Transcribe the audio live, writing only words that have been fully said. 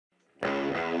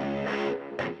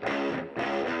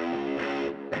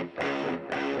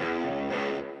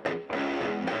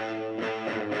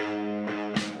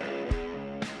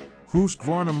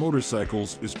Husqvarna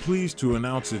Motorcycles is pleased to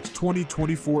announce its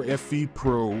 2024 FE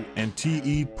Pro and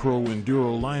TE Pro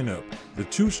Enduro lineup, the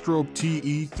two-stroke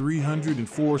TE 300 and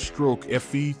four-stroke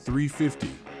FE 350.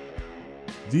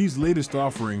 These latest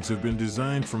offerings have been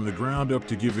designed from the ground up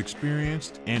to give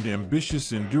experienced and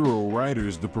ambitious enduro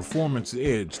riders the performance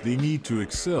edge they need to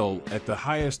excel at the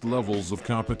highest levels of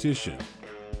competition.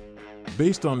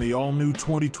 Based on the all-new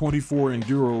 2024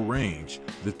 Enduro range,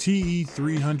 the TE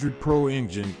 300 Pro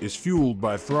engine is fueled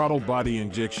by Throttle Body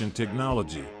Injection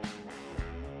technology.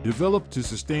 Developed to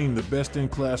sustain the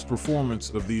best-in-class performance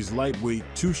of these lightweight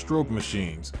two-stroke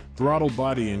machines, Throttle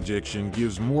Body Injection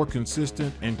gives more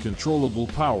consistent and controllable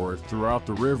power throughout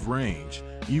the rev range,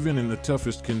 even in the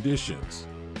toughest conditions.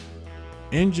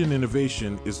 Engine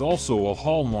innovation is also a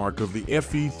hallmark of the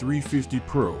FE 350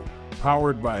 Pro,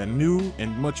 powered by a new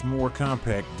and much more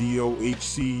compact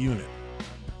DOHC unit.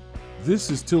 This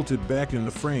is tilted back in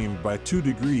the frame by 2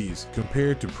 degrees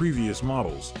compared to previous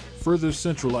models, further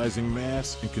centralizing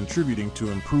mass and contributing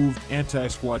to improved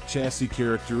anti-squat chassis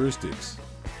characteristics.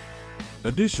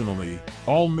 Additionally,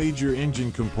 all major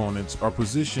engine components are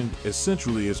positioned as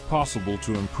centrally as possible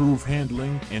to improve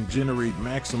handling and generate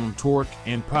maximum torque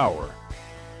and power.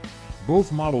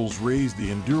 Both models raise the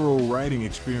enduro riding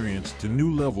experience to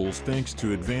new levels thanks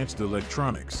to advanced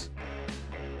electronics.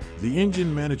 The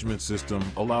engine management system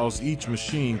allows each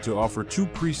machine to offer 2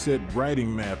 preset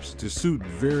riding maps to suit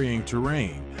varying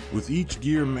terrain, with each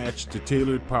gear matched to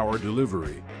tailored power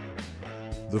delivery.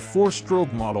 The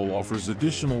 4-stroke model offers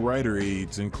additional rider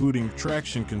aids including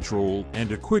traction control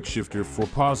and a quick shifter for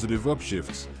positive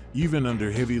upshifts, even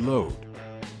under heavy load.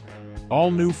 All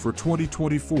new for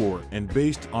 2024 and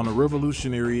based on a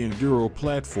revolutionary enduro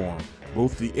platform,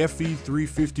 both the FE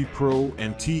 350 Pro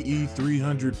and TE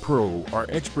 300 Pro are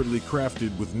expertly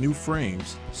crafted with new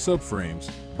frames, subframes,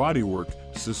 bodywork,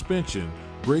 suspension,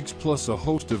 brakes plus a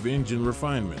host of engine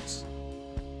refinements.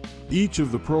 Each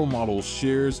of the Pro models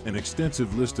shares an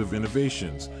extensive list of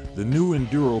innovations. The new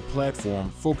Enduro platform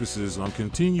focuses on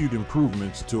continued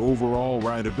improvements to overall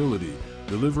rideability,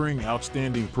 delivering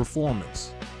outstanding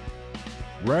performance.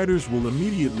 Riders will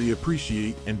immediately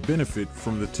appreciate and benefit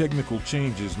from the technical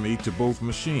changes made to both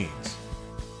machines.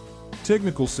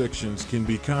 Technical sections can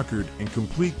be conquered in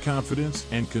complete confidence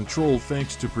and control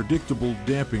thanks to predictable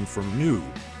damping from new,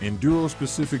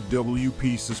 enduro-specific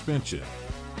WP suspension.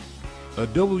 A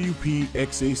WP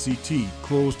XACT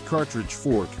closed cartridge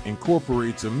fork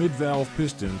incorporates a mid-valve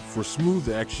piston for smooth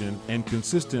action and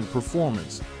consistent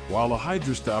performance, while a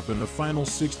hydrostop in the final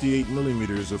 68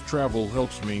 mm of travel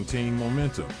helps maintain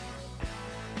momentum.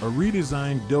 A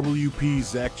redesigned WP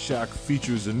ZAC shock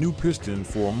features a new piston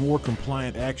for a more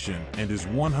compliant action and is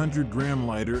 100 gram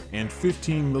lighter and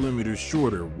 15 mm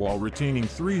shorter while retaining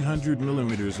 300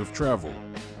 mm of travel.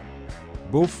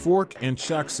 Both fork and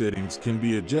shock settings can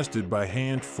be adjusted by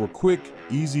hand for quick,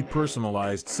 easy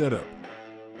personalized setup.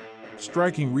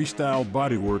 Striking restyled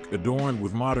bodywork adorned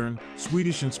with modern,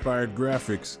 Swedish-inspired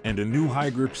graphics and a new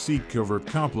high-grip seat cover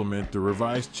complement the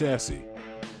revised chassis.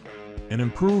 An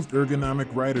improved ergonomic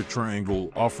rider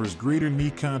triangle offers greater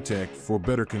knee contact for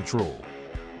better control.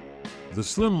 The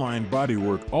slimline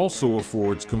bodywork also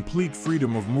affords complete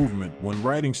freedom of movement when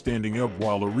riding standing up,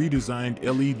 while a redesigned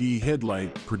LED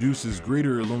headlight produces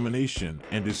greater illumination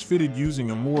and is fitted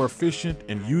using a more efficient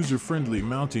and user-friendly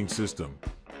mounting system.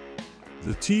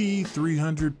 The TE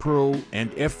 300 Pro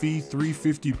and FE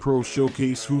 350 Pro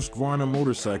showcase Husqvarna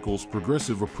Motorcycles'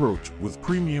 progressive approach with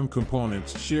premium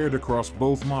components shared across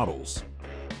both models.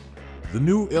 The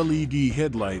new LED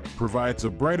headlight provides a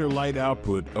brighter light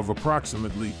output of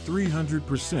approximately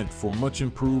 300% for much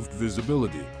improved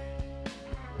visibility.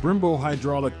 Brembo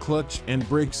hydraulic clutch and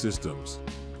brake systems.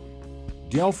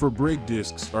 Galfer brake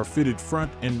discs are fitted front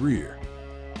and rear.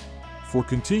 For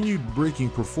continued braking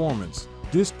performance,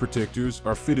 disc protectors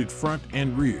are fitted front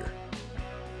and rear.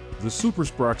 The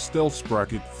SuperSprock Stealth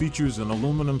Sprocket features an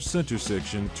aluminum center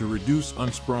section to reduce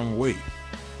unsprung weight.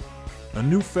 A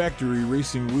new factory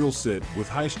racing wheel set with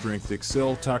high-strength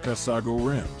Excel Takasago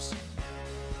rims.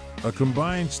 A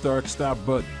combined start-stop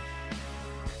button.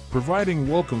 Providing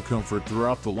welcome comfort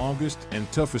throughout the longest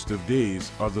and toughest of days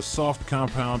are the soft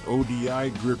compound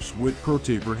ODI grips with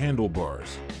ProTaper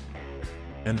handlebars.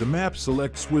 And the map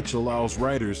select switch allows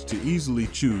riders to easily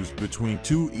choose between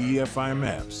 2 EFI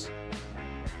maps.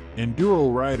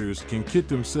 Enduro riders can kit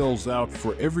themselves out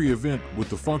for every event with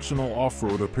the functional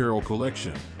off-road apparel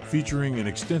collection, featuring an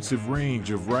extensive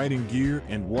range of riding gear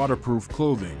and waterproof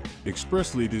clothing,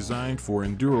 expressly designed for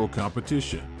enduro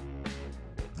competition.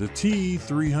 The TE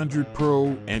 300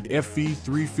 Pro and FE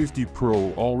 350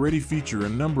 Pro already feature a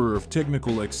number of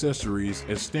technical accessories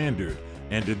as standard,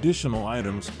 and additional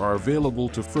items are available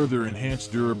to further enhance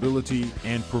durability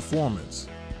and performance.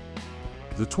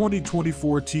 The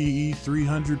 2024 TE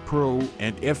 300 Pro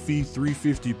and FE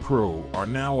 350 Pro are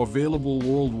now available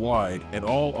worldwide at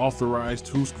all authorized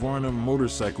Husqvarna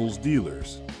motorcycles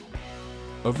dealers.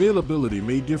 Availability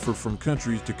may differ from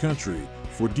country to country.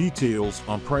 For details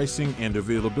on pricing and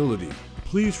availability,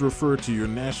 please refer to your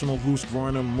national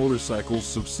Husqvarna motorcycles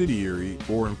subsidiary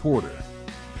or importer.